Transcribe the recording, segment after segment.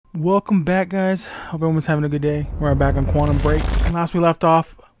Welcome back, guys. Hope everyone's having a good day. We're back on Quantum Break. Last we left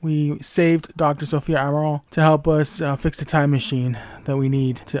off, we saved Dr. Sophia Amaral to help us fix the time machine that we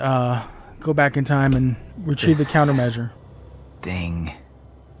need to go back in time and retrieve the countermeasure. Thing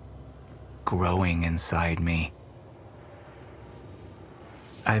growing inside me.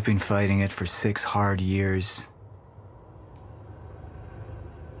 I've been fighting it for 6 hard years.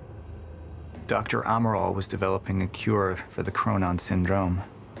 Dr. Amaral was developing a cure for the Cronon syndrome.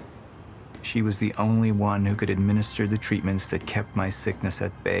 She was the only one who could administer the treatments that kept my sickness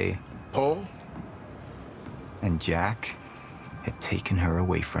at bay. Paul? And Jack had taken her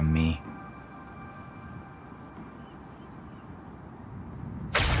away from me.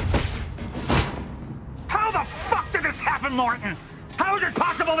 How the fuck did this happen, Martin? How is it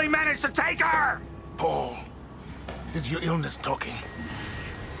possible they managed to take her? Paul, this is your illness talking.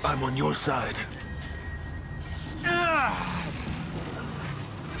 I'm on your side.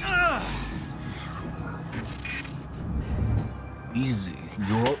 Easy,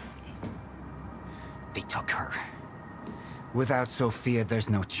 you're up. They took her. Without Sophia, there's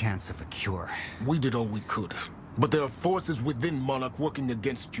no chance of a cure. We did all we could. But there are forces within Monarch working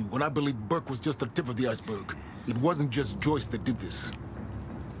against you, and I believe Burke was just the tip of the iceberg. It wasn't just Joyce that did this.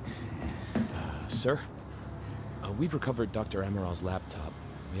 Sir? We've recovered Dr. Amaral's laptop.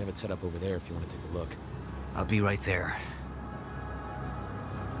 We have it set up over there if you want to take a look. I'll be right there.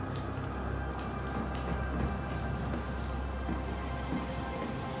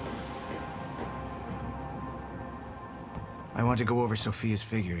 I want to go over Sophia's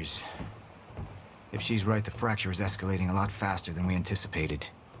figures. If she's right, the fracture is escalating a lot faster than we anticipated.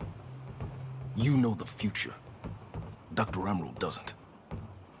 You know the future. Dr. Amaral doesn't.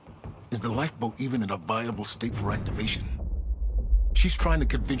 Is the lifeboat even in a viable state for activation? She's trying to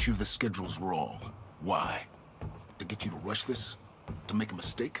convince you the schedule's wrong. Why? To get you to rush this? To make a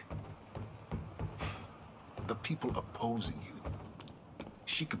mistake? The people opposing you.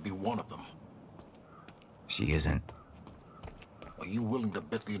 She could be one of them. She isn't. Are you willing to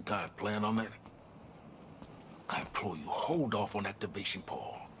bet the entire plan on that? I implore you, hold off on activation,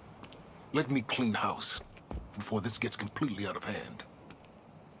 Paul. Let me clean house before this gets completely out of hand.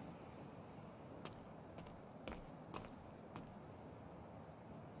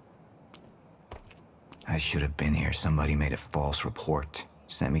 I should have been here. Somebody made a false report.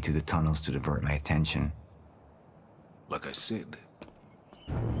 Sent me to the tunnels to divert my attention. Like I said,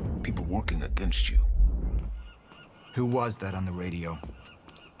 people working against you. Who was that on the radio?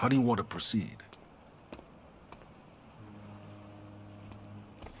 How do you want to proceed?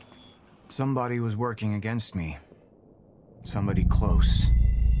 Somebody was working against me. Somebody close.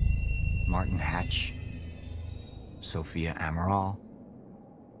 Martin Hatch. Sophia Amaral.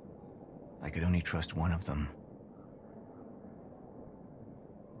 I could only trust one of them.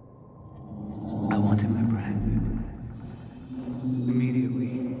 I want him apprehended.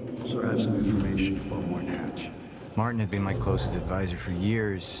 Immediately. So I have some information about Martin Hatch. Martin had been my closest advisor for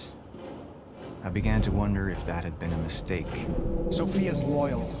years. I began to wonder if that had been a mistake. Sophia's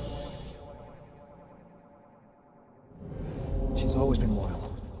loyal. She's always been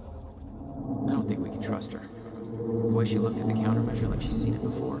loyal. I don't think we can trust her. The way she looked at the countermeasure like she's seen it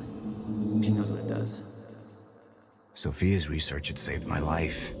before. She knows what it does. Sophia's research had saved my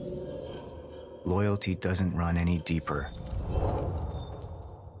life. Loyalty doesn't run any deeper.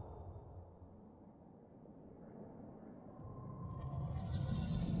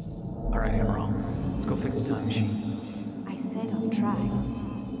 All right, Amaral. Let's go fix the time machine. I said I'll try.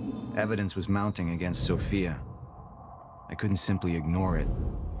 Evidence was mounting against Sophia. I couldn't simply ignore it,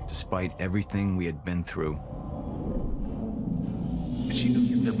 despite everything we had been through. And she knew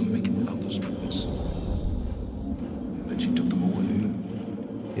you'd never make it without those treatments. And then she took them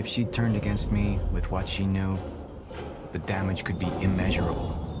away. If she'd turned against me with what she knew, the damage could be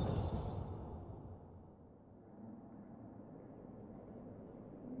immeasurable.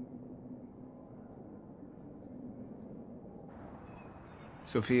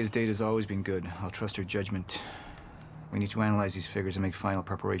 Sophia's data's always been good. I'll trust her judgment. We need to analyze these figures and make final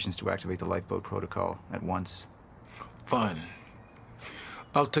preparations to activate the lifeboat protocol at once. Fine.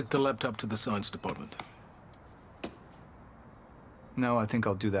 I'll take the laptop to the science department. No, I think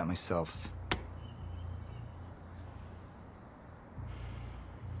I'll do that myself.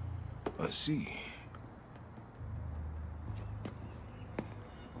 I see.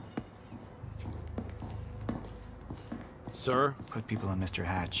 Sir? Put people on Mr.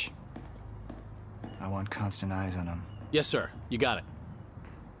 Hatch. I want constant eyes on him. Yes, sir. You got it.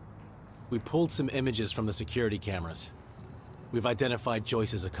 We pulled some images from the security cameras. We've identified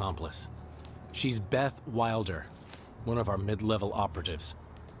Joyce's accomplice. She's Beth Wilder, one of our mid-level operatives.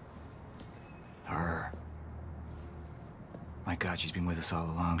 Her. My God, she's been with us all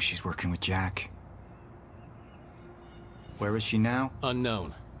along. She's working with Jack. Where is she now?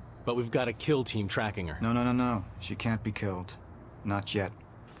 Unknown. But we've got a kill team tracking her. No. She can't be killed. Not yet.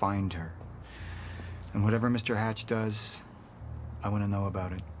 Find her. And whatever Mr. Hatch does, I want to know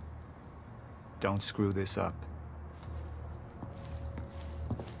about it. Don't screw this up.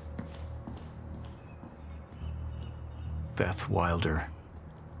 Beth Wilder.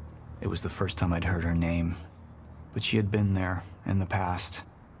 It was the first time I'd heard her name, but she had been there in the past.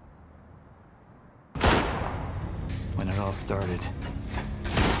 When it all started.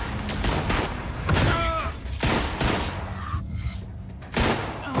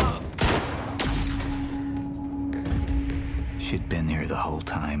 She'd been here the whole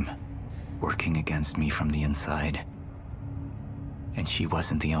time, working against me from the inside. And she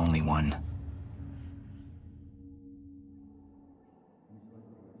wasn't the only one.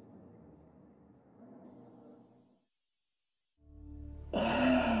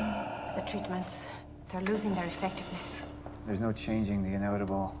 The treatments, they're losing their effectiveness. There's no changing the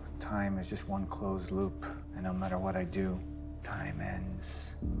inevitable. Time is just one closed loop, and no matter what I do, time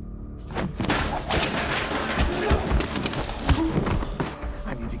ends.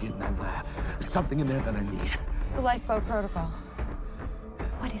 I need to get in that lab. There's something in there that I need. The lifeboat protocol.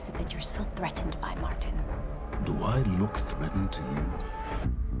 What is it that you're so threatened by, Martin? Do I look threatened to you?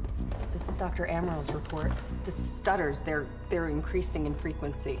 This is Dr. Amaril's report. The stutters, they're increasing in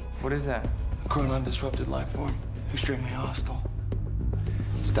frequency. What is that? A chronon-disrupted life form. Extremely hostile.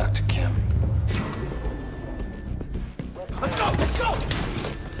 It's Dr. Kim. Let's go! Let's go!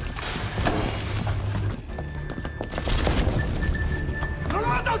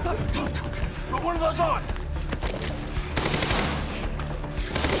 No, don't. Put one of those on!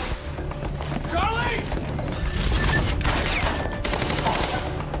 Charlie!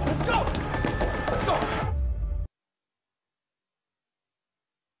 Let's go! Let's go!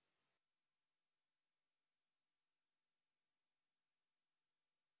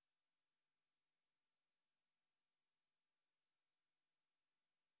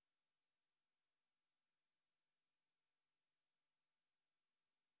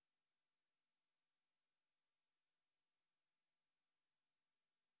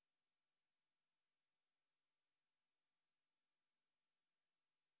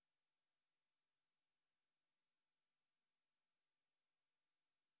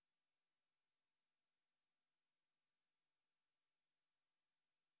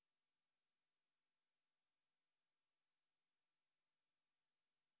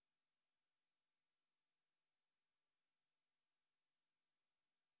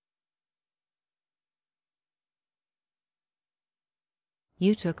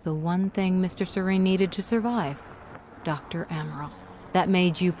 You took the one thing Mr. Serene needed to survive, Dr. Amaral. That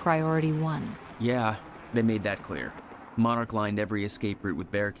made you priority one. Yeah, they made that clear. Monarch lined every escape route with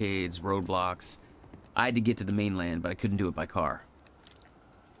barricades, roadblocks. I had to get to the mainland, but I couldn't do it by car.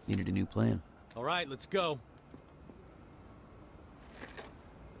 Needed a new plan. All right, let's go.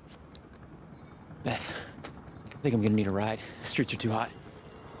 Beth, I think I'm gonna need a ride. The streets are too hot.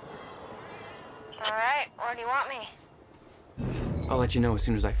 All right, where do you want me? I'll let you know as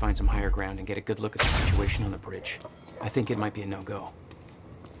soon as I find some higher ground and get a good look at the situation on the bridge. I think it might be a no-go.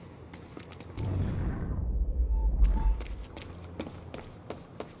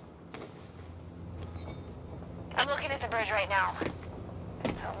 I'm looking at the bridge right now.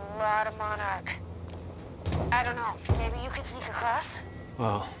 It's a lot of Monarch. I don't know, maybe you could sneak across?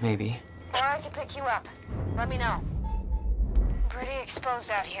 Well, maybe. Or I could pick you up. Let me know. I'm pretty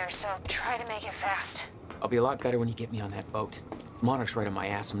exposed out here, so try to make it fast. I'll be a lot better when you get me on that boat. Monarch's right on my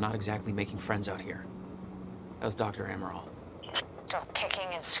ass. I'm not exactly making friends out here. How's Dr. Amaral? Still kicking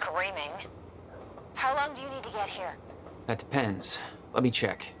and screaming. How long do you need to get here? That depends. Let me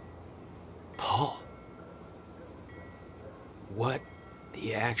check. Paul. What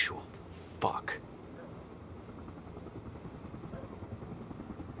the actual fuck?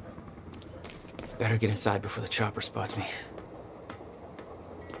 Better get inside before the chopper spots me.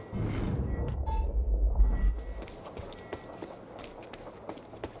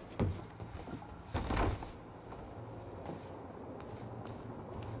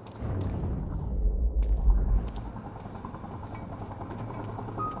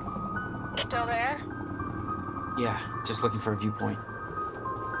 Still there? Yeah, just looking for a viewpoint.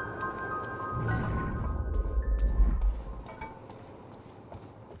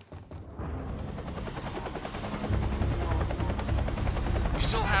 We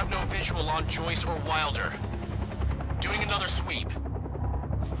still have no visual on Joyce or Wilder. Doing another sweep.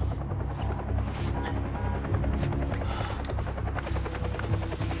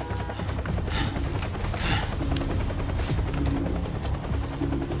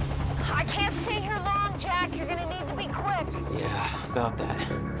 about that.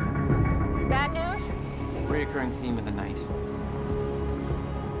 Bad news? Reoccurring theme of the night.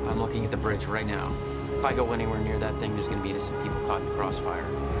 I'm looking at the bridge right now. If I go anywhere near that thing, there's gonna be innocent people caught in the crossfire.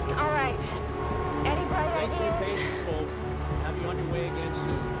 All right. Any bright Thanks for your ideas? patience, folks. Have you on your way again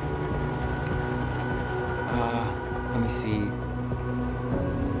soon. Let me see.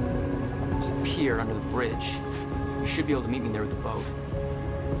 There's a pier under the bridge. You should be able to meet me there with the boat.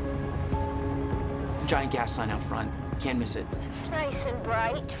 Giant gas sign out front. Can't miss it. It's nice and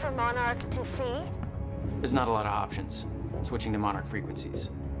bright for Monarch to see. There's not a lot of options. Switching to Monarch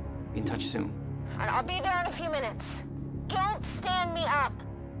frequencies. Be in touch soon. All right, I'll be there in a few minutes. Don't stand me up.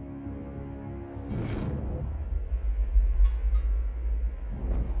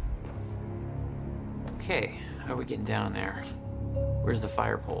 Okay, how are we getting down there? Where's the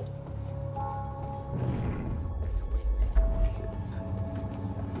fire pole?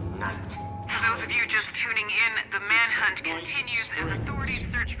 Night. For those of you just tuning in, the manhunt continues as authorities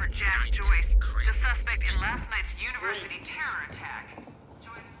search for Jack Joyce, the suspect in last night's university terror attack.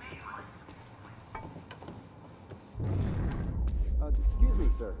 Excuse me,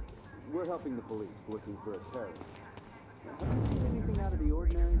 sir. We're helping the police looking for a terrorist. Have you seen anything out of the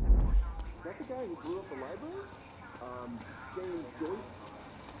ordinary? Is that the guy who blew up the library? James Joyce?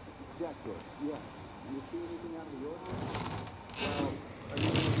 Jack Joyce, yeah. You see anything out of the ordinary? Well, I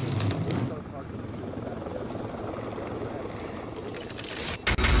mean, let's start talking to you about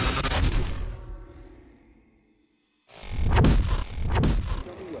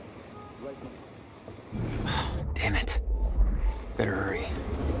Damn it. Better hurry.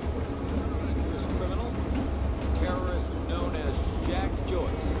 This criminal, terrorist known as Jack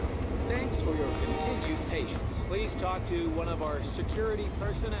Joyce. Thanks for your continued patience. Please talk to one of our security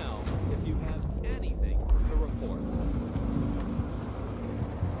personnel if you have anything to report.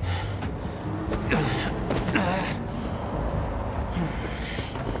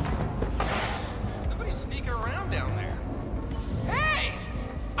 Somebody's sneaking around down there. Hey!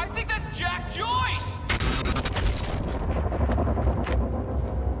 I think that's Jack Joyce!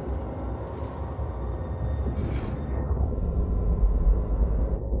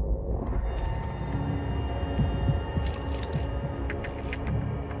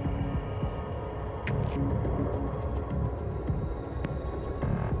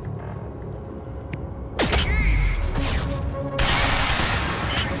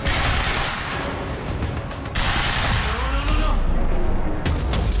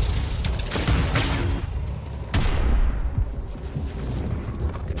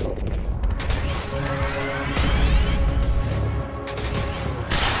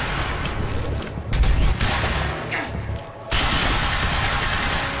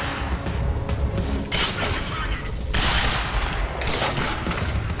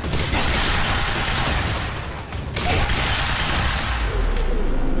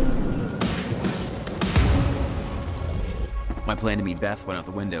 My plan to meet Beth went out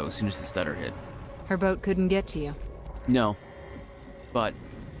the window as soon as the stutter hit. Her boat couldn't get to you. No, but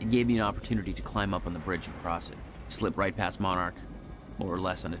it gave me an opportunity to climb up on the bridge and cross it. Slip right past Monarch, more or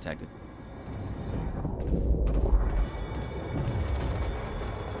less undetected.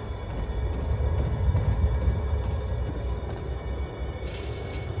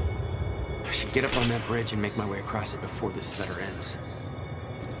 I should get up on that bridge and make my way across it before this stutter ends.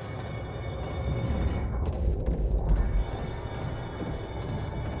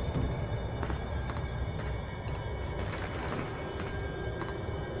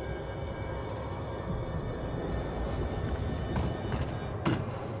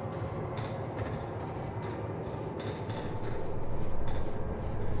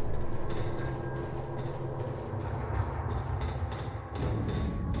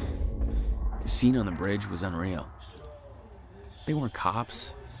 The scene on the bridge was unreal. They weren't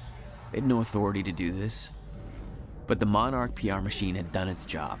cops. They had no authority to do this. But the Monarch PR machine had done its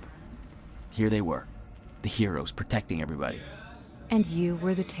job. Here they were, the heroes protecting everybody. And you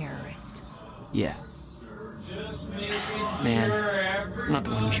were the terrorist. Yeah. Man, I'm not the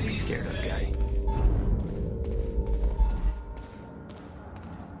one you should be scared of, guy.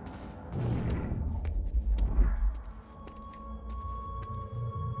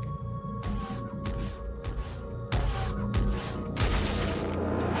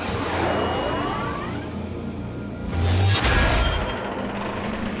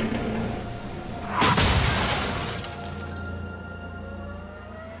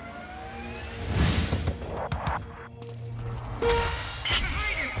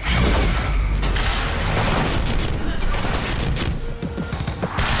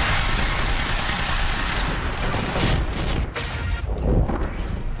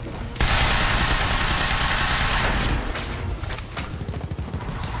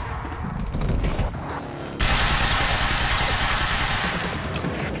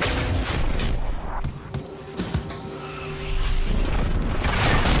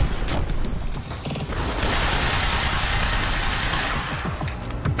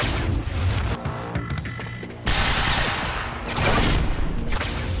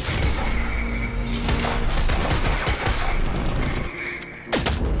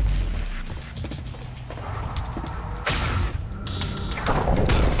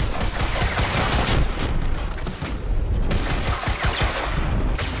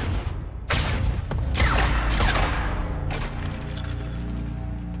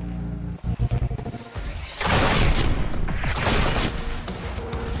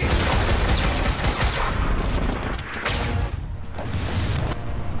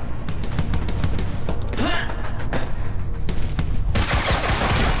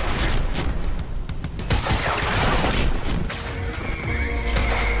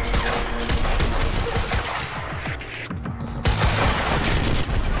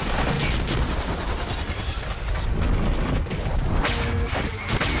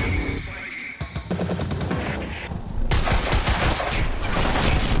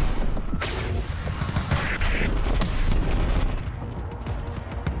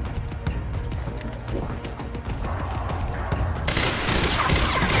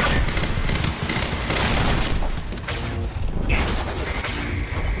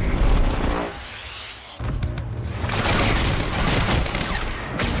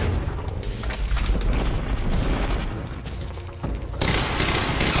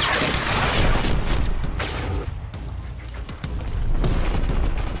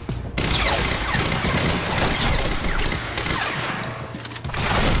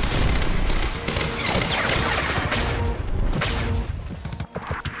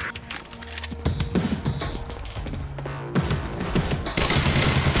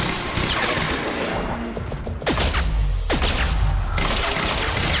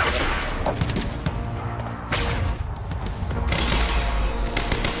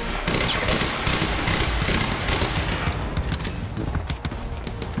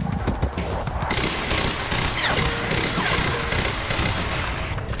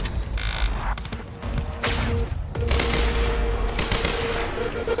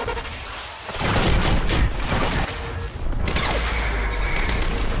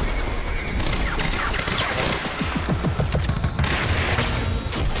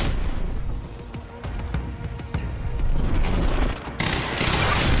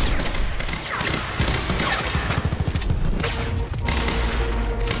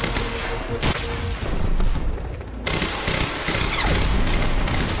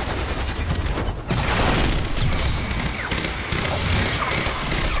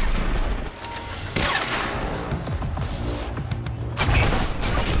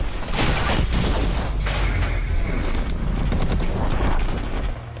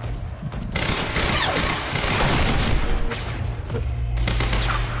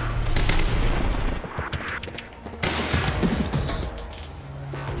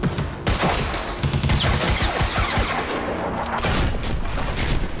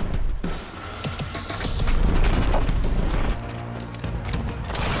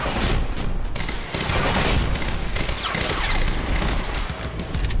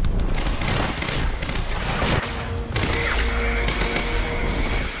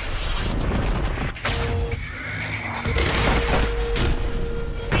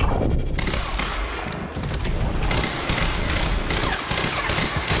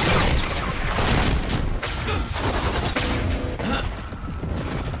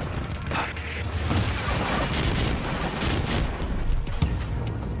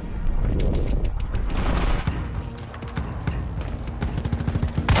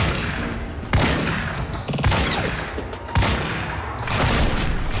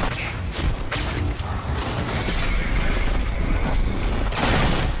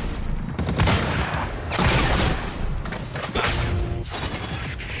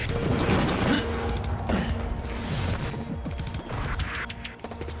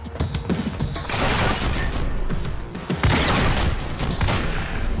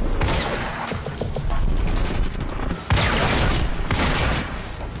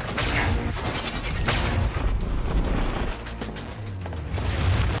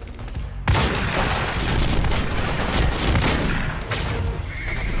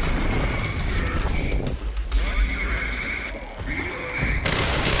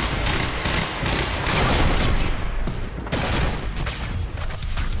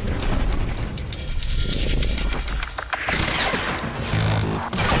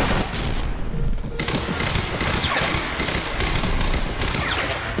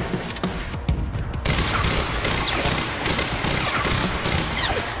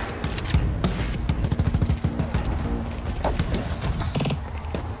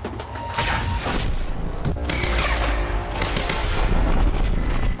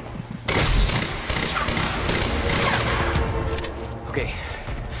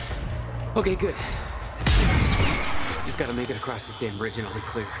 Okay, good. Just gotta make it across this damn bridge and I'll be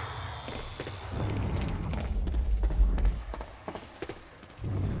clear.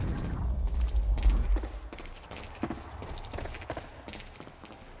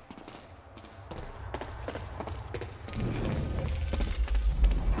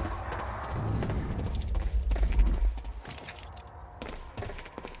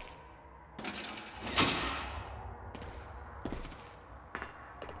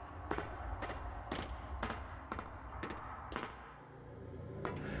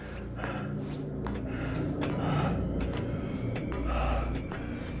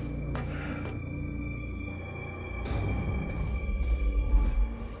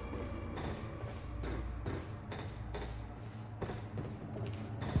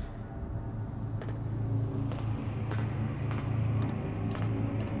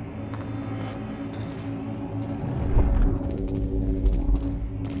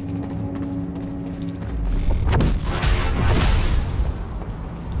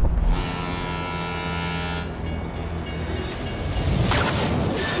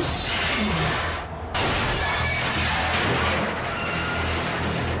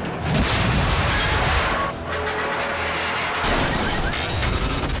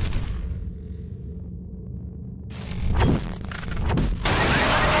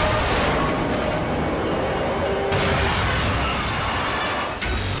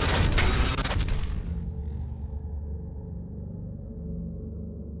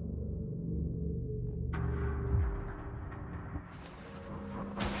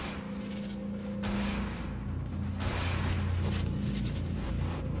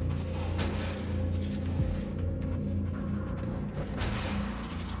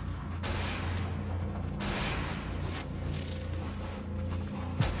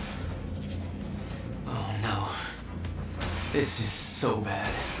 This is so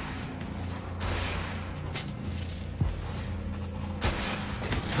bad.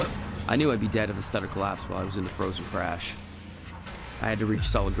 I knew I'd be dead if the stutter collapsed while I was in the frozen crash. I had to reach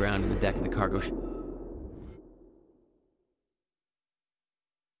solid ground in the deck of the cargo ship.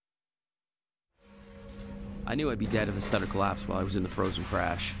 I knew I'd be dead if the stutter collapsed while I was in the frozen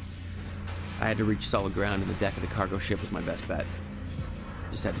crash. I had to reach solid ground in the deck of the cargo ship was my best bet.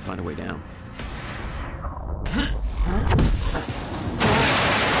 Just had to find a way down.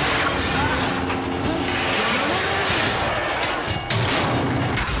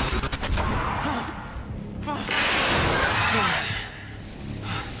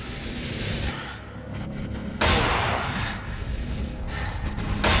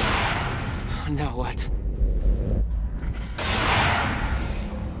 Now what?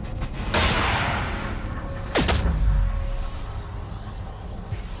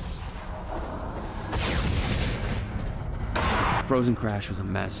 Frozen crash was a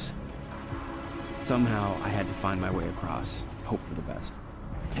mess. Somehow, I had to find my way across, hope for the best.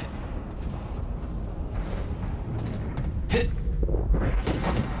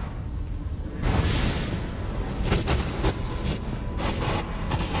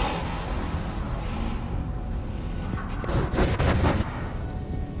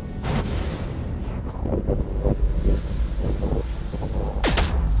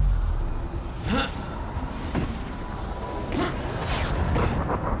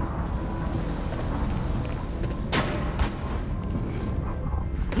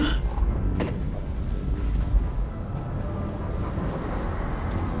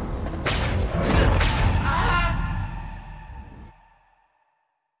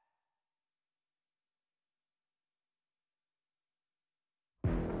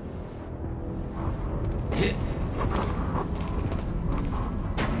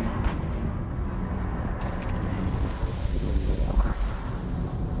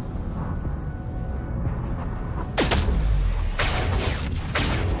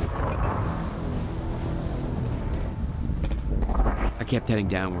 I kept heading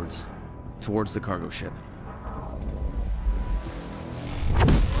downwards, towards the cargo ship.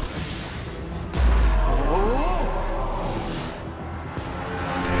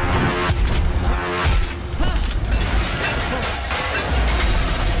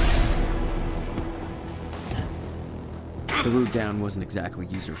 The route down wasn't exactly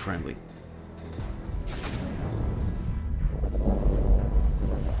user-friendly.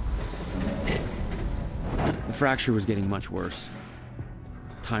 The fracture was getting much worse.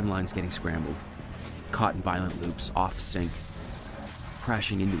 Timelines getting scrambled, caught in violent loops, off sync,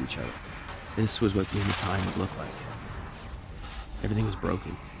 crashing into each other. This was what game of time would look like. Everything was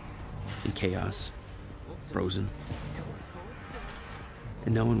broken, in chaos, frozen,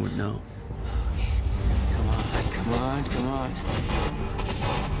 and no one would know. Come on, come on, come on.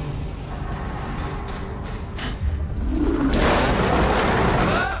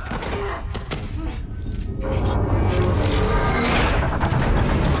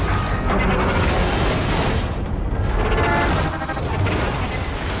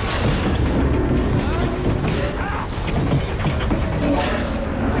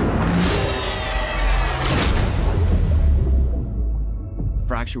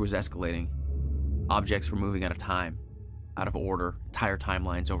 fracture was escalating. Objects were moving out of time, out of order, entire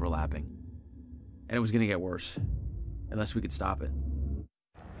timelines overlapping. And it was going to get worse, unless we could stop it. You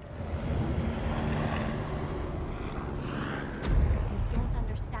don't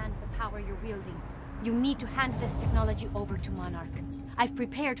understand the power you're wielding. You need to hand this technology over to Monarch. I've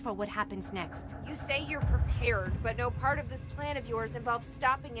prepared for what happens next. You say you're prepared, but no part of this plan of yours involves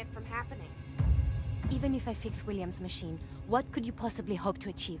stopping it from happening. Even if I fix William's machine, what could you possibly hope to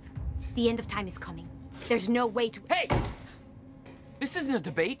achieve? The end of time is coming. There's no way to— Hey! This isn't a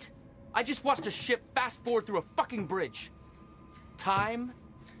debate. I just watched a ship fast forward through a fucking bridge. Time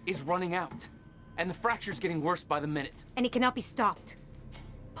is running out, and the fracture's getting worse by the minute. And it cannot be stopped.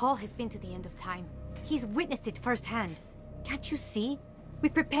 Paul has been to the end of time. He's witnessed it firsthand. Can't you see? We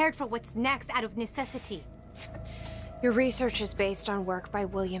prepared for what's next out of necessity. Your research is based on work by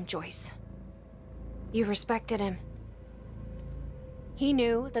William Joyce. You respected him. He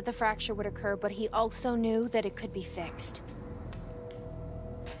knew that the fracture would occur, but he also knew that it could be fixed.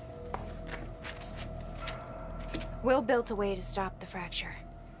 Will built a way to stop the fracture.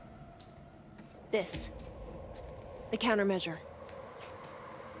 This. The countermeasure.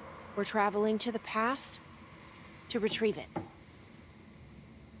 We're traveling to the past to retrieve it.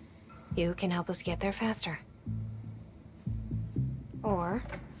 You can help us get there faster. Or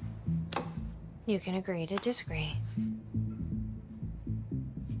you can agree to disagree.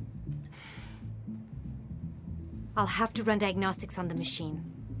 I'll have to run diagnostics on the machine.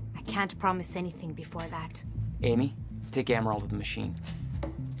 I can't promise anything before that. Amy, take Amaral to the machine.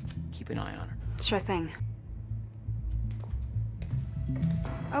 Keep an eye on her. Sure thing.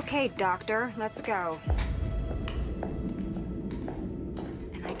 Okay, Doctor, let's go.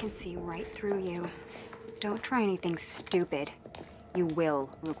 And I can see right through you. Don't try anything stupid. You will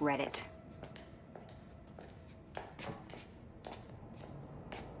regret it.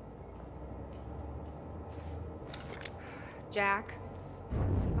 Jack,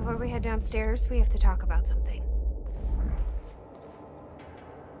 before we head downstairs, we have to talk about something.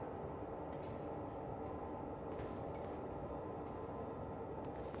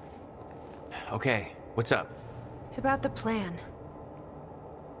 Okay, what's up? It's about the plan.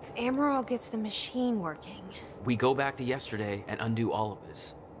 If Amaral gets the machine working... We go back to yesterday and undo all of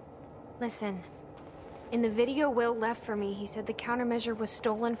this. Listen, in the video Will left for me, he said the countermeasure was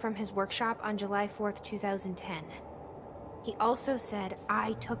stolen from his workshop on July 4th, 2010. He also said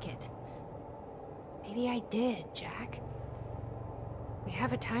I took it. Maybe I did, Jack. We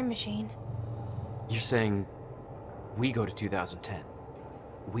have a time machine. You're saying we go to 2010.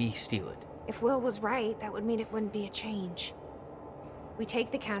 We steal it. If Will was right, that would mean it wouldn't be a change. We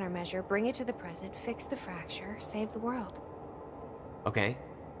take the countermeasure, bring it to the present, fix the fracture, save the world. Okay.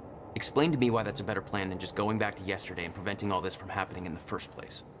 Explain to me why that's a better plan than just going back to yesterday and preventing all this from happening in the first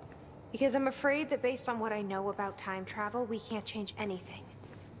place. Because I'm afraid that based on what I know about time travel, we can't change anything.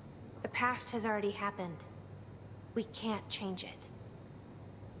 The past has already happened. We can't change it.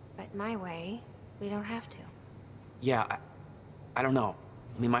 But my way, we don't have to. Yeah, I don't know.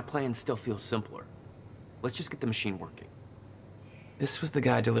 I mean, my plan still feels simpler. Let's just get the machine working. This was the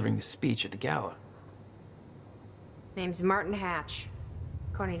guy delivering the speech at the gala. Name's Martin Hatch.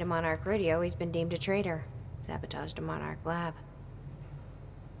 According to Monarch Radio, he's been deemed a traitor. Sabotaged a Monarch lab.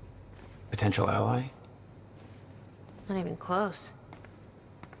 Potential ally? Not even close.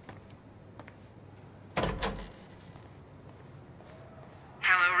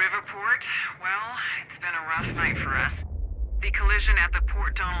 Hello, Riverport. Well, it's been a rough night for us. The collision at the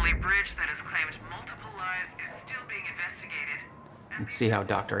Port Donnelly Bridge that has claimed multiple lives is still being investigated. Let's see how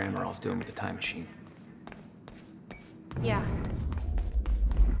Dr. Amaral's doing with the time machine. Yeah.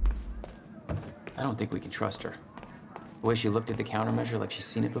 I don't think we can trust her. The way she looked at the countermeasure like she's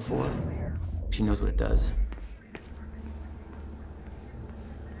seen it before. She knows what it does.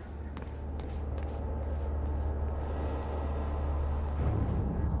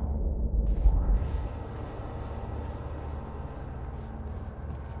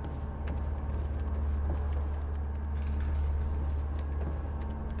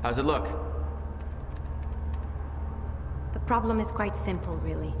 How's it look? The problem is quite simple,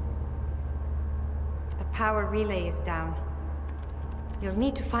 really. The power relay is down. You'll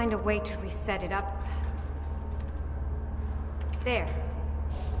need to find a way to reset it up. There,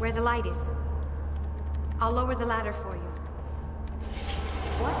 where the light is. I'll lower the ladder for you.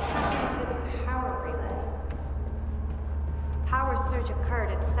 What happened to the power relay? Power surge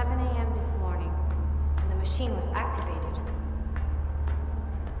occurred at 7 a.m. this morning, and the machine was activated.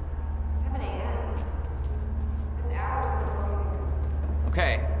 7 a.m.? It's hours before we...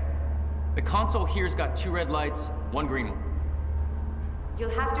 Okay. The console here's got 2 red lights, 1 green one. You'll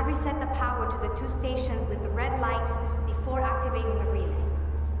have to reset the power to the 2 stations with the red lights before activating the relay.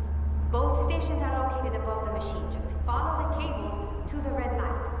 Both stations are located above the machine. Just follow the cables to the red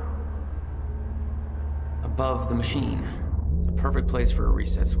lights. Above the machine. It's a perfect place for a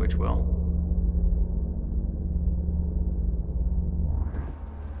reset switch, Will.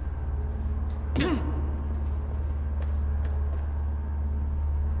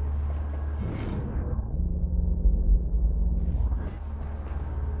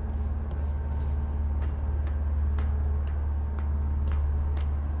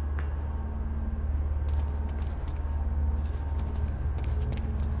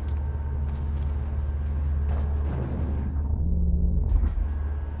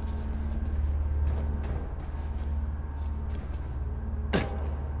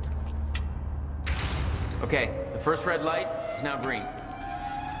 Okay, the first red light is now green.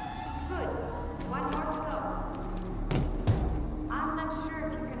 Good. One more to go. I'm not sure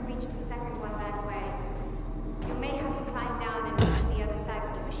if you can reach the second one that way. You may have to climb down and reach the other side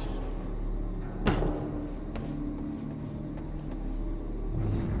of the machine.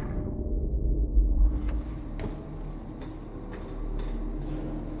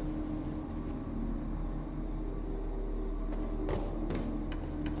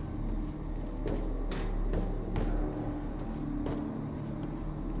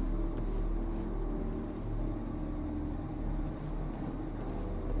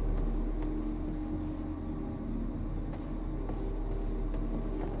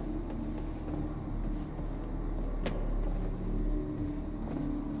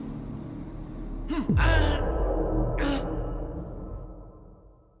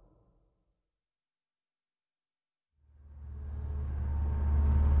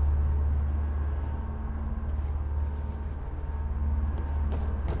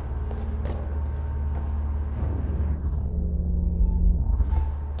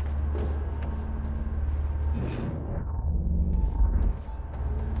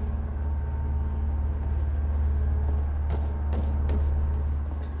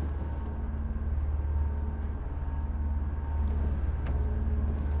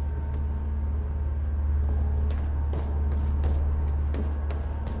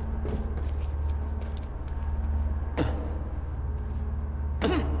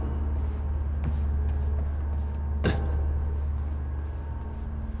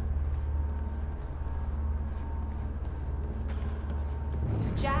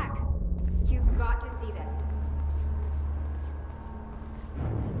 Jack, you've got to see this.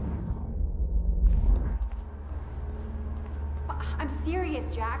 I'm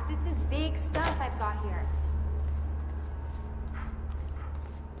serious, Jack. This is big stuff I've got here.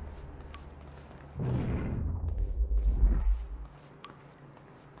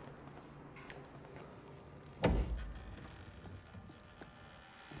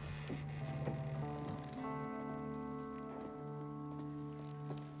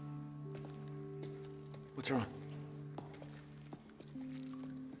 What's wrong?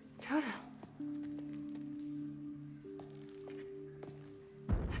 Toto.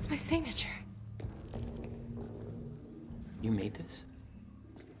 That's my signature. You made this?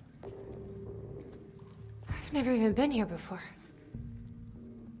 I've never even been here before.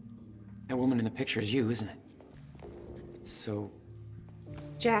 That woman in the picture is you, isn't it? So...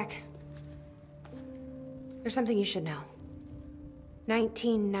 Jack. There's something you should know.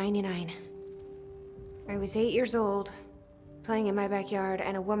 1999. I was 8 years old, playing in my backyard,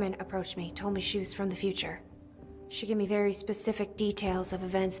 and a woman approached me, told me she was from the future. She gave me very specific details of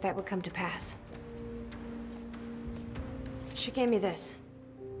events that would come to pass. She gave me this.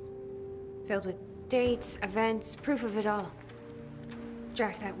 Filled with dates, events, proof of it all.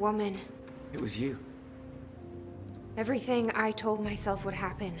 Jack, that woman... It was you. Everything I told myself would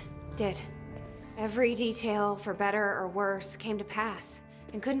happen, did. Every detail, for better or worse, came to pass,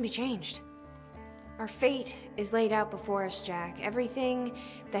 and couldn't be changed. Our fate is laid out before us, Jack. Everything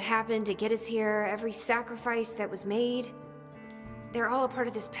that happened to get us here, every sacrifice that was made, they're all a part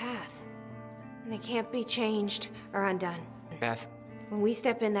of this path. And they can't be changed or undone. Beth. When we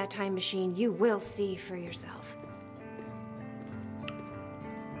step in that time machine, you will see for yourself.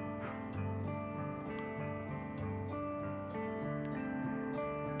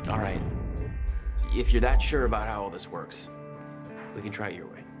 All right. If you're that sure about how all this works, we can try it your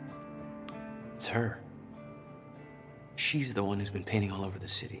way. It's her. She's the one who's been painting all over the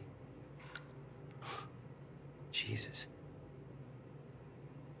city. Jesus.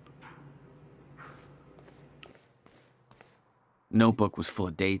 Notebook was full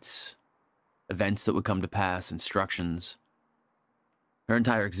of dates, events that would come to pass, instructions. Her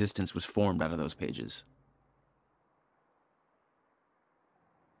entire existence was formed out of those pages.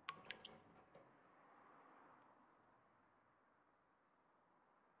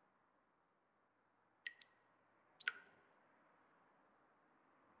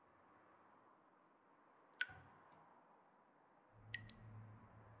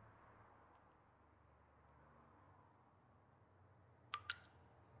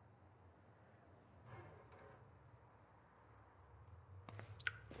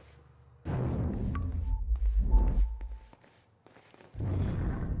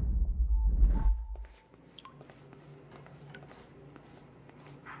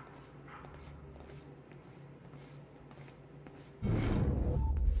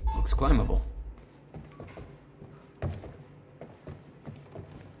 looks climbable.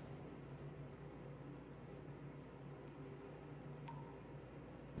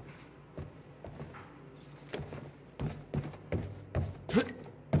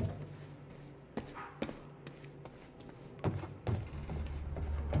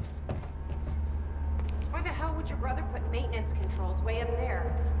 Why the hell would your brother put maintenance controls way up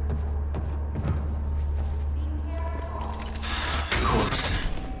there? Of course.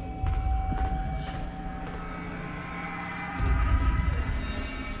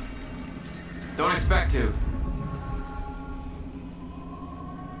 Don't expect to.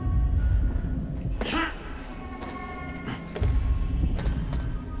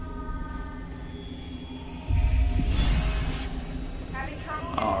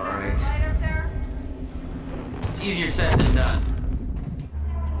 All right. It's easier said than done.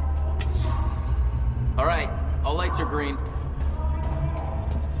 All right, all lights are green.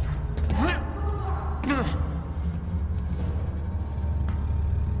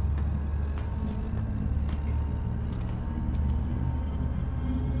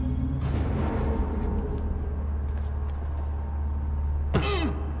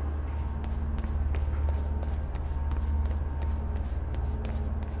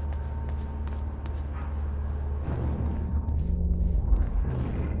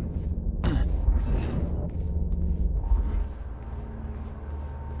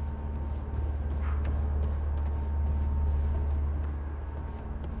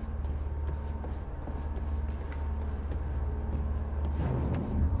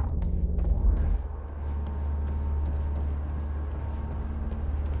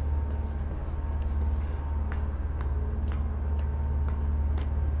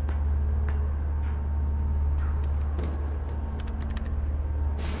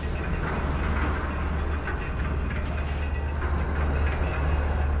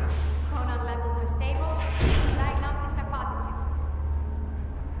 Chronon levels are stable. Diagnostics are positive.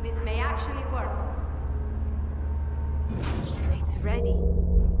 This may actually work. It's ready.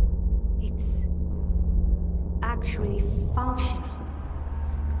 It's actually functional.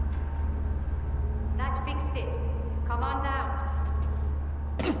 That fixed it. Come on down.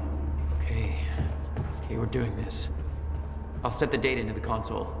 Okay, we're doing this. I'll set the date into the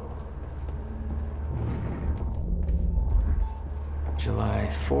console. July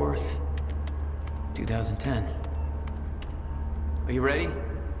 4th, 2010. Are you ready?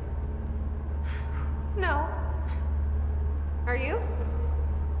 No. Are you?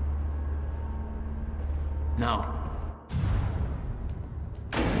 No.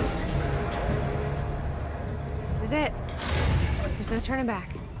 This is it. There's no turning back.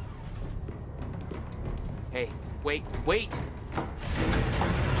 Hey, wait!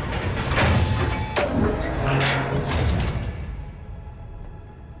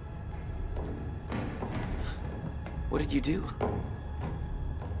 What did you do?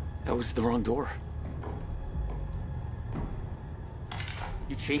 That was the wrong door.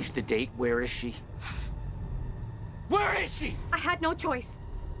 You changed the date. Where is she? Where is she? I had no choice.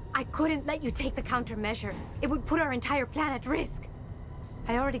 I couldn't let you take the countermeasure. It would put our entire plan at risk.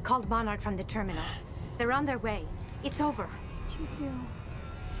 I already called Monarch from the terminal. They're on their way. It's over. What did you do?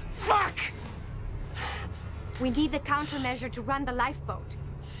 Fuck! We need the countermeasure to run the lifeboat.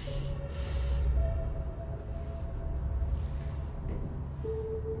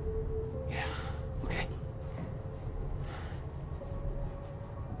 Yeah, okay.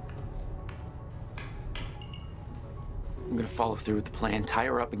 I'm gonna follow through with the plan. Tie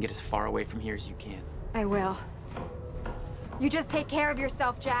her up and get as far away from here as you can. I will. You just take care of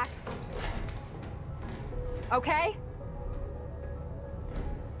yourself, Jack. Okay?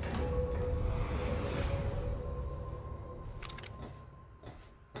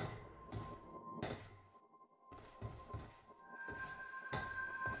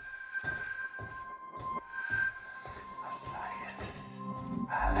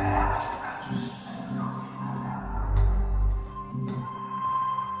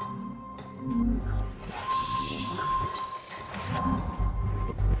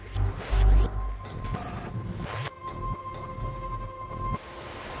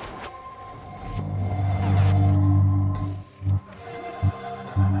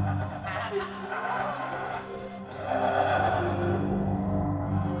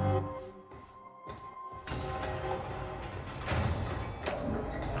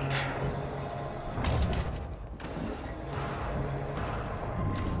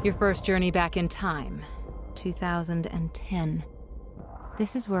 Your first journey back in time, 2010.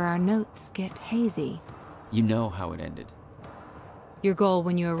 This is where our notes get hazy. You know how it ended. Your goal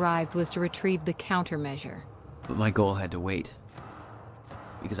when you arrived was to retrieve the countermeasure. But my goal had to wait.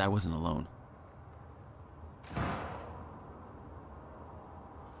 because I wasn't alone.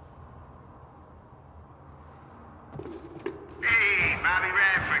 Hey, Bobby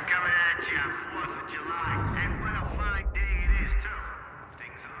Radford coming at you on 4th of July. And what a fine day it is, too.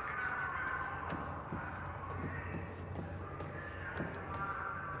 Things are looking up.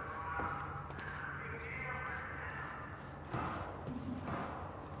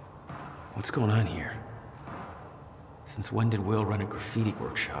 What's going on here? Since when did Will run a graffiti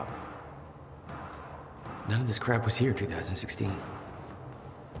workshop? None of this crap was here in 2016.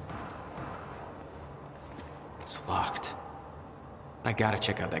 It's locked. I gotta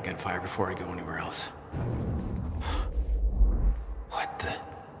check out that gunfire before I go anywhere else. What the?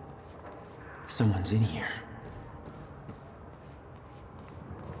 Someone's in here.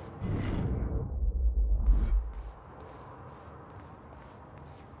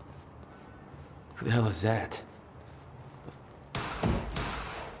 Who the hell is that?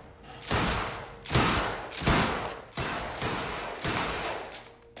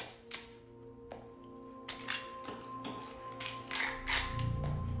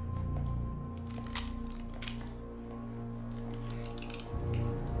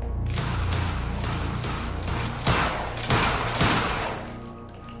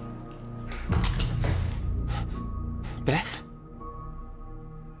 Beth?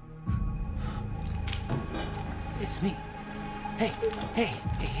 It's me. Hey.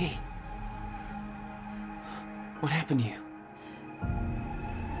 What happened to you?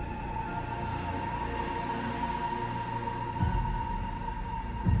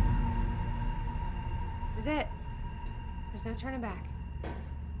 This is it. There's no turning back.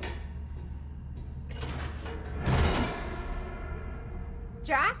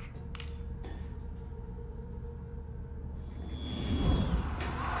 Jack?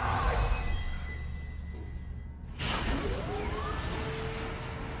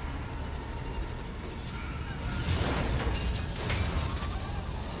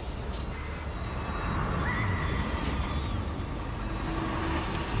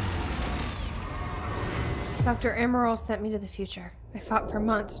 Dr. Emerald sent me to the future. I fought for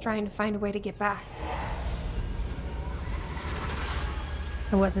months trying to find a way to get back.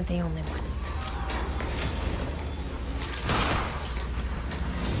 I wasn't the only one.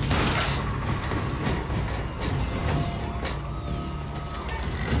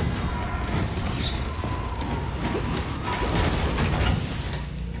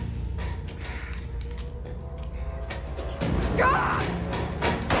 Stop!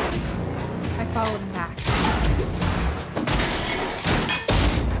 I followed him back.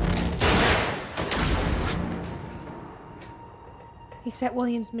 He set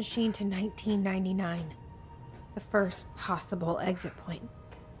William's machine to 1999. The first possible exit point.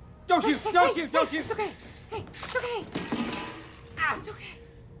 Don't shoot! Don't shoot! Don't shoot! It's okay. Hey, it's okay. It's okay.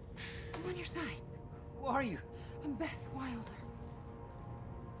 I'm on your side. Who are you? I'm Beth Wilder.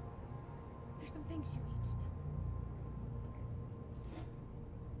 There's some things you need to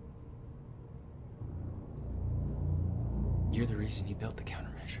know. You're the reason he built the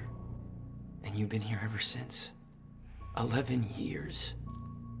countermeasure. And you've been here ever since. 11 years.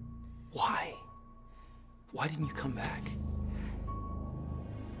 Why? Why didn't you come back?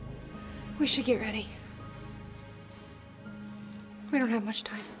 We should get ready. We don't have much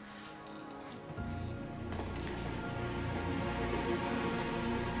time.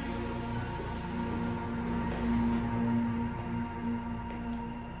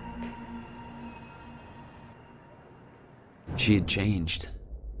 She had changed.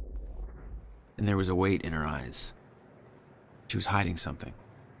 And there was a weight in her eyes. She was hiding something.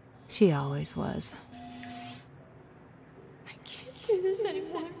 She always was. I can't do this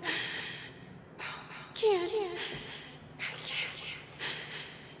anymore. I can't.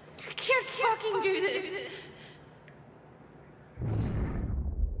 I can't fucking do this.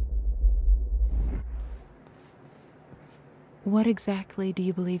 What exactly do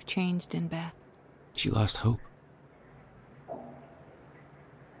you believe changed in Beth? She lost hope.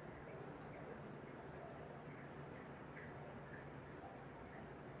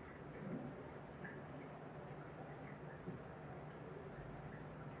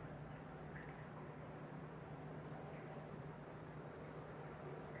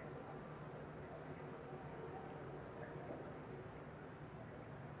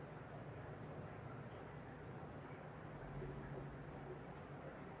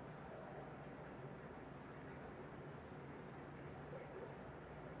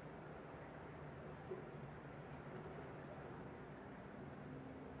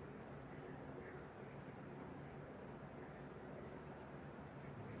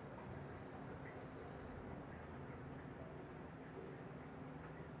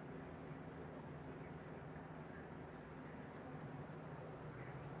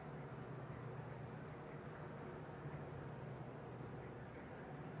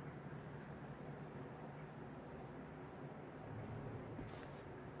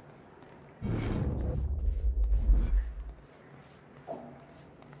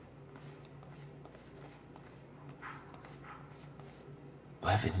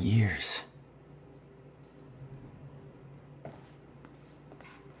 11 years.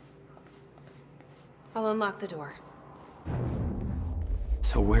 I'll unlock the door.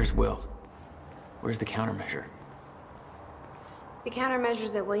 So where's Will? Where's the countermeasure? The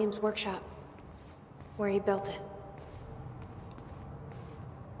countermeasure's at William's workshop, where he built it.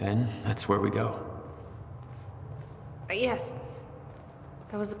 Then that's where we go. Yes.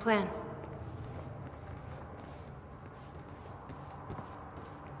 That was the plan.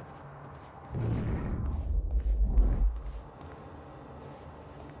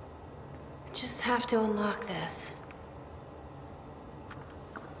 I just have to unlock this.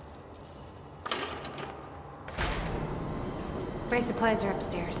 My supplies are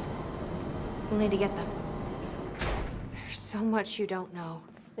upstairs. We'll need to get them. There's so much you don't know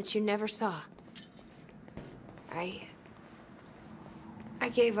that you never saw. I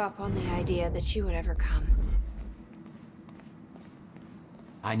gave up on the idea that she would ever come.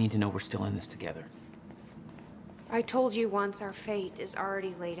 I need to know we're still in this together. I told you once our fate is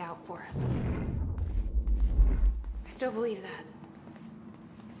already laid out for us. I still believe that.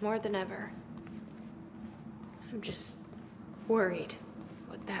 More than ever. I'm just worried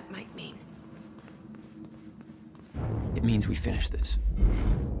what that might mean. It means we finish this.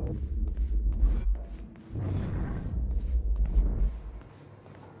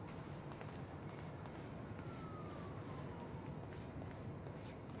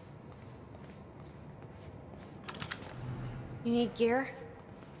 You need gear?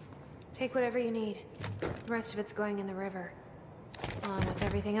 Take whatever you need. The rest of it's going in the river, along with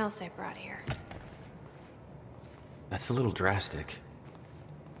everything else I brought here. That's a little drastic.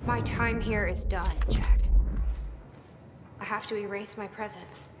 My time here is done, Jack. I have to erase my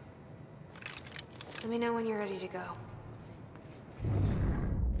presence. Let me know when you're ready to go.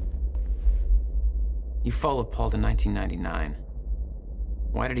 You followed Paul to 1999.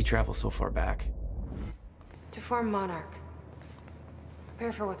 Why did he travel so far back? To form Monarch.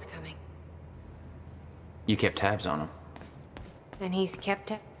 Prepare for what's coming. You kept tabs on him. And he's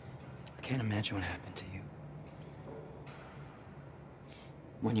kept it. I can't imagine what happened to you.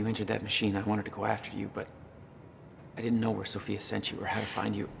 When you entered that machine, I wanted to go after you, but I didn't know where Sophia sent you or how to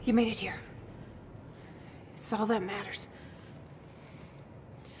find you. You made it here. It's all that matters.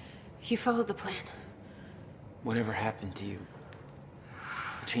 You followed the plan. Whatever happened to you,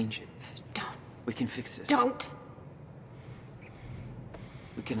 change it. Don't. We can fix this. Don't.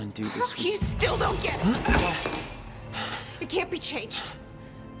 We can undo this. You still don't get it. It can't be changed.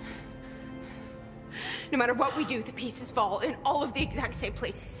 No matter what we do, the pieces fall in all of the exact same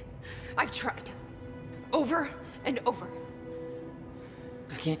places. I've tried. Over and over.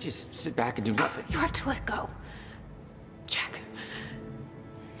 I can't just sit back and do nothing. You have to let go. Jack.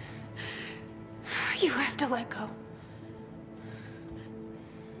 You have to let go.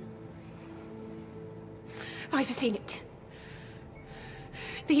 I've seen it.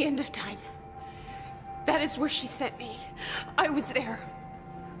 The end of time. That is where she sent me. I was there.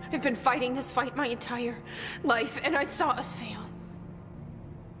 I've been fighting this fight my entire life, and I saw us fail.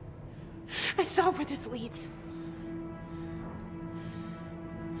 I saw where this leads.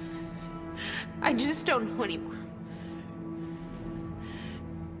 I just don't know anymore.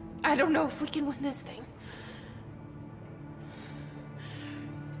 I don't know if we can win this thing.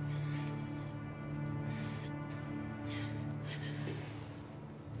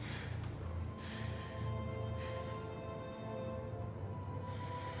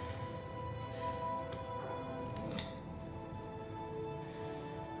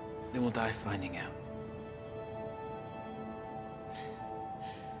 Then we'll die finding out.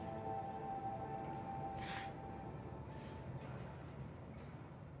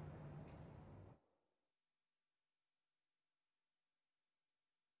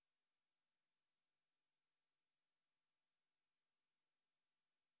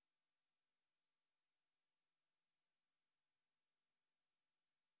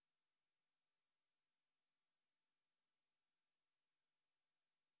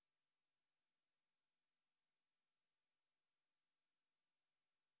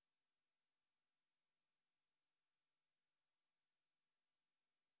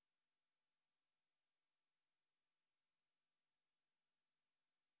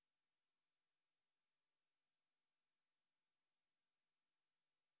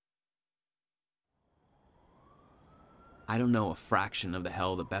 I don't know a fraction of the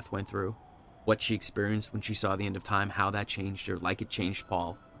hell that Beth went through, what she experienced when she saw the end of time, how that changed her like it changed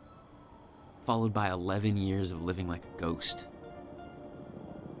Paul. Followed by 11 years of living like a ghost.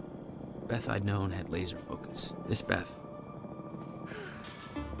 Beth I'd known had laser focus. This Beth,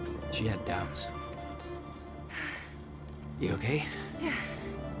 she had doubts. You okay? Yeah.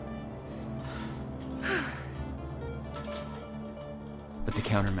 But the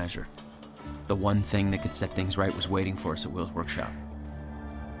countermeasure, the one thing that could set things right, was waiting for us at Will's workshop.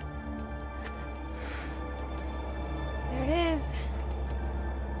 There it is.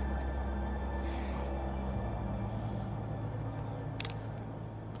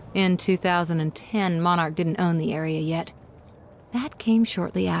 In 2010, Monarch didn't own the area yet. That came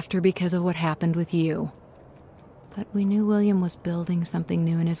shortly after because of what happened with you. But we knew William was building something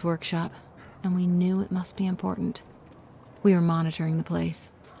new in his workshop, and we knew it must be important. We were monitoring the place.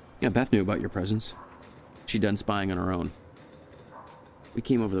 Yeah, Beth knew about your presence. She'd done spying on her own. We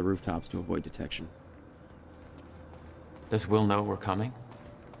came over the rooftops to avoid detection. Does Will know we're coming?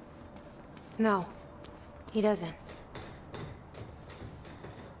 No, he doesn't.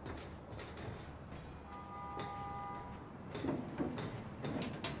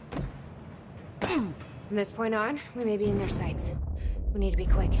 From this point on, we may be in their sights. We need to be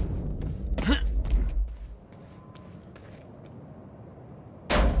quick.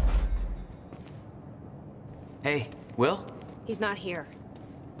 Hey, Will? He's not here.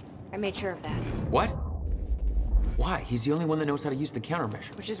 I made sure of that. What? Why? He's the only one that knows how to use the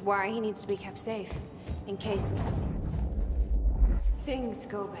countermeasure. Which is why he needs to be kept safe. In case... things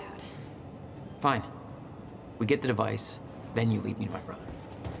go bad. Fine. We get the device, then you lead me to my brother.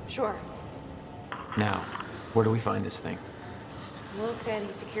 Sure. Now, where do we find this thing? Will said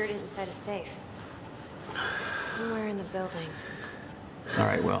he secured it inside a safe. Somewhere in the building. All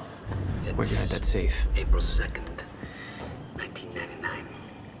right, Will. Where'd you hide that safe? April 2nd, 1999.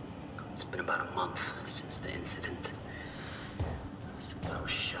 It's been about a month since the incident. Since I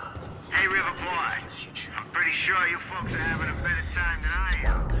was shot. Hey, River Boy. I'm pretty sure you folks are having a better time than I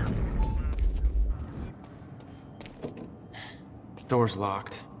am. Door's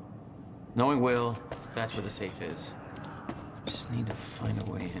locked. Knowing Will, that's where the safe is. Just need to find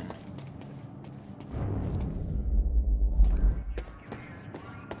a way in.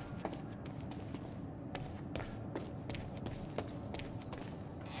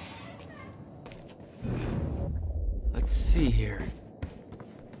 Let's see here.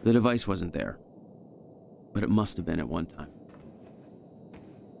 The device wasn't there, but it must have been at one time.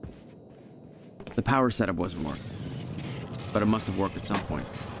 The power setup wasn't working, but it must have worked at some point.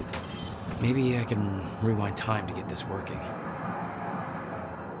 Maybe I can rewind time to get this working.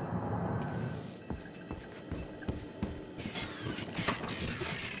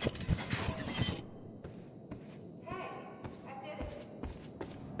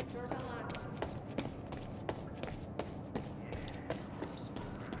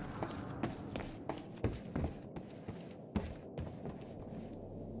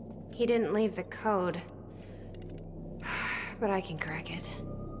 He didn't leave the code, but I can crack it.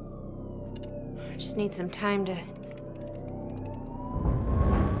 I just need some time to...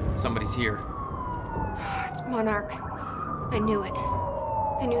 Somebody's here. It's Monarch. I knew it.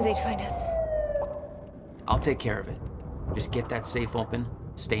 I knew they'd find us. I'll take care of it. Just get that safe open,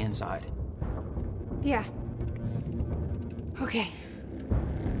 stay inside. Yeah. Okay.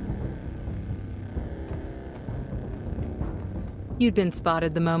 You'd been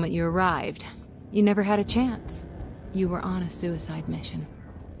spotted the moment you arrived. You never had a chance. You were on a suicide mission.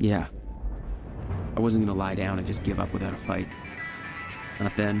 Yeah. I wasn't gonna lie down and just give up without a fight.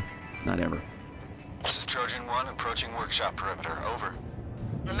 Not then, not ever. This is Trojan 1 approaching workshop perimeter. Over.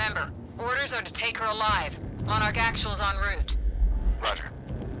 Remember, orders are to take her alive. Monarch Actual's en route. Roger.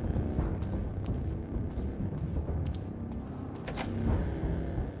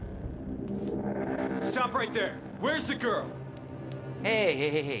 Stop right there. Where's the girl?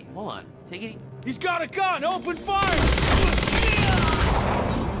 Hey. Hold on. Take it. He's got a gun. Open fire!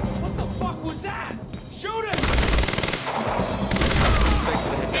 What the fuck was that? Shoot him!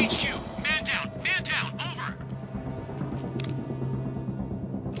 HQ, man down, over.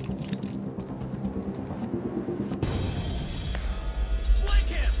 Flank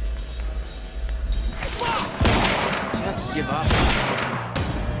him! Fuck! Just give up.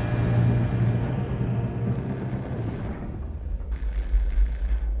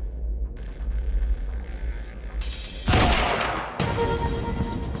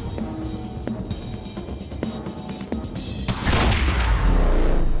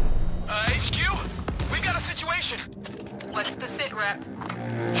 What's the sit rep?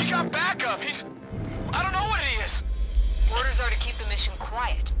 He got backup. I don't know what he is. Orders are to keep the mission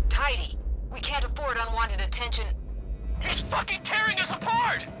quiet, tidy. We can't afford unwanted attention. He's fucking tearing us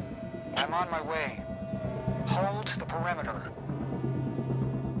apart! I'm on my way. Hold the perimeter.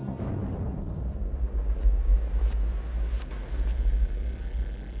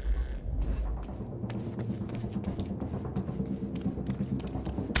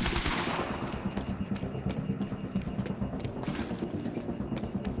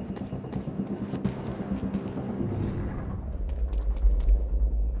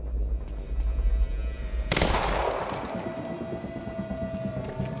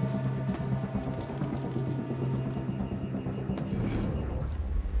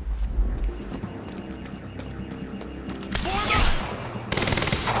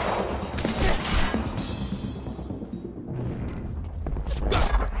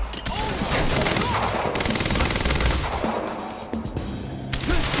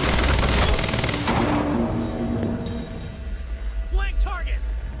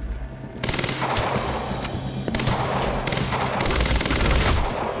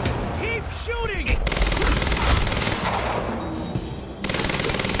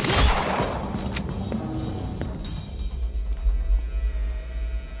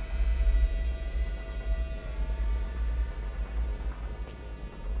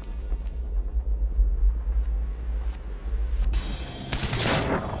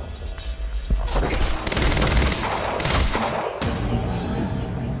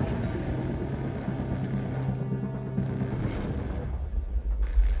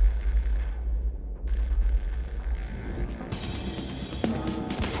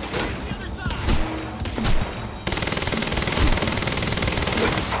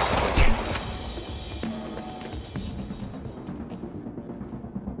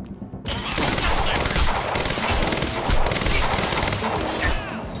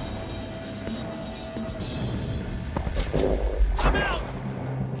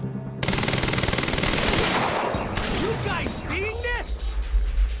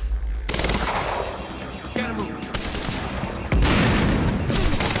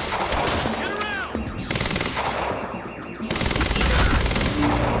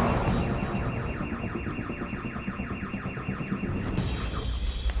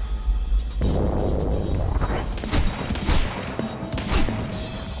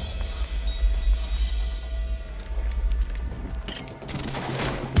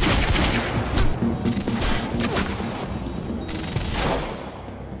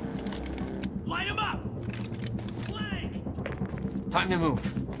 Time to move.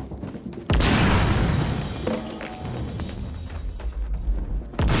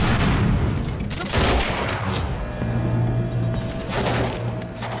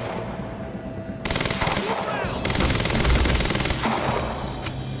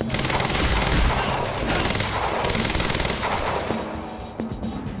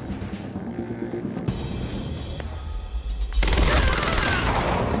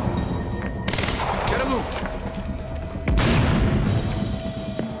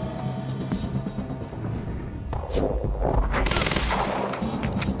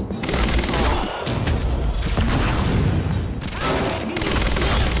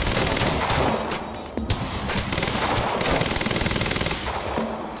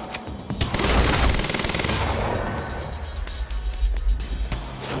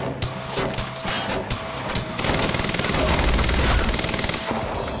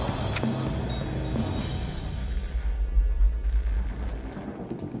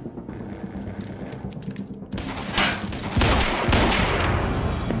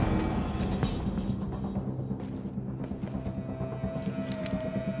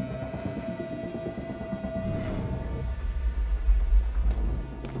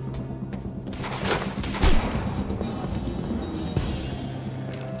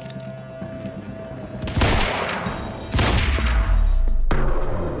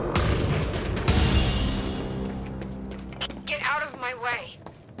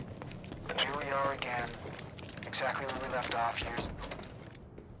 Exactly where we left off years.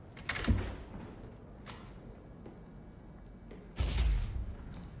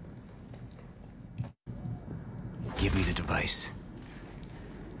 Give me the device.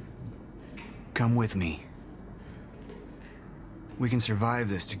 Come with me. We can survive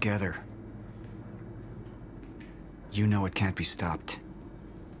this together. You know it can't be stopped.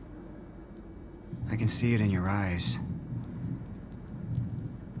 I can see it in your eyes.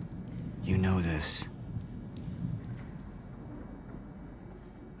 You know this.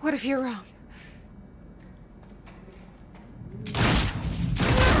 What if you're wrong?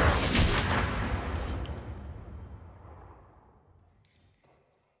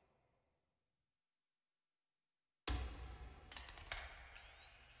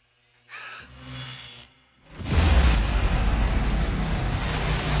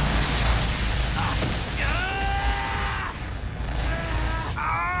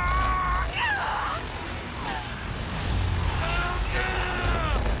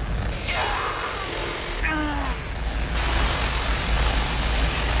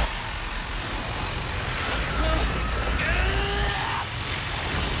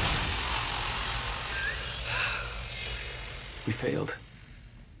 We failed.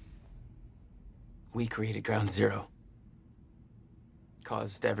 We created Ground Zero.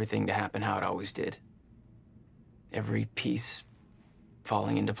 Caused everything to happen how it always did. Every piece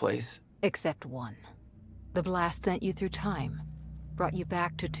falling into place. Except one. The blast sent you through time. Brought you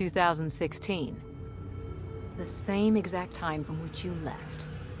back to 2016. The same exact time from which you left.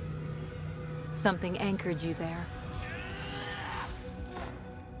 Something anchored you there.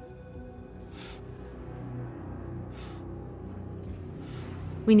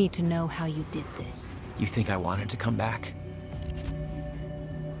 We need to know how you did this. You think I wanted to come back?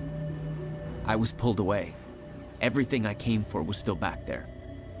 I was pulled away. Everything I came for was still back there.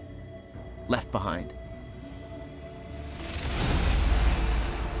 Left behind.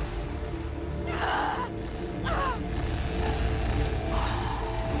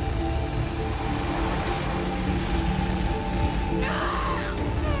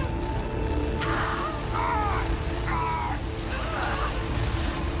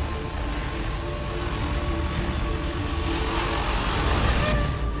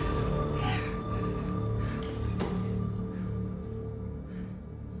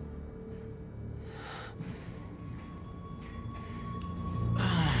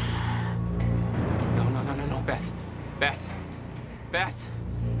 Beth,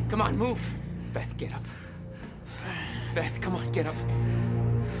 come on, move. Beth, get up. Beth, come on, get up.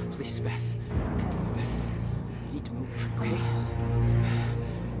 Please, Beth. Beth, you need to move, okay?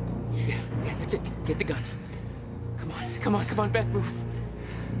 Yeah, that's it. Get the gun. Come on, Beth, move.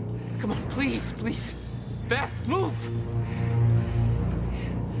 Come on, please. Beth, move!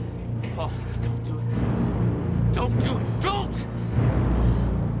 Paul, don't do it. Don't do it, don't!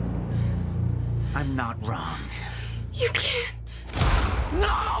 I'm not wrong. You can't.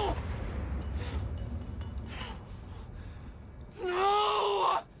 No!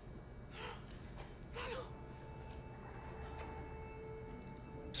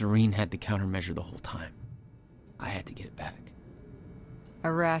 Serene had the countermeasure the whole time. I had to get it back.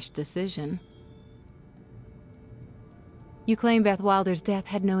 A rash decision. You claim Beth Wilder's death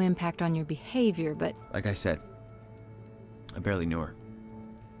had no impact on your behavior, but... Like I said, I barely knew her.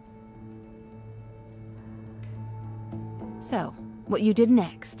 So, what you did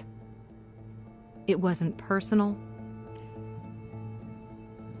next? It wasn't personal?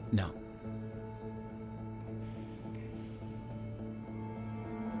 No.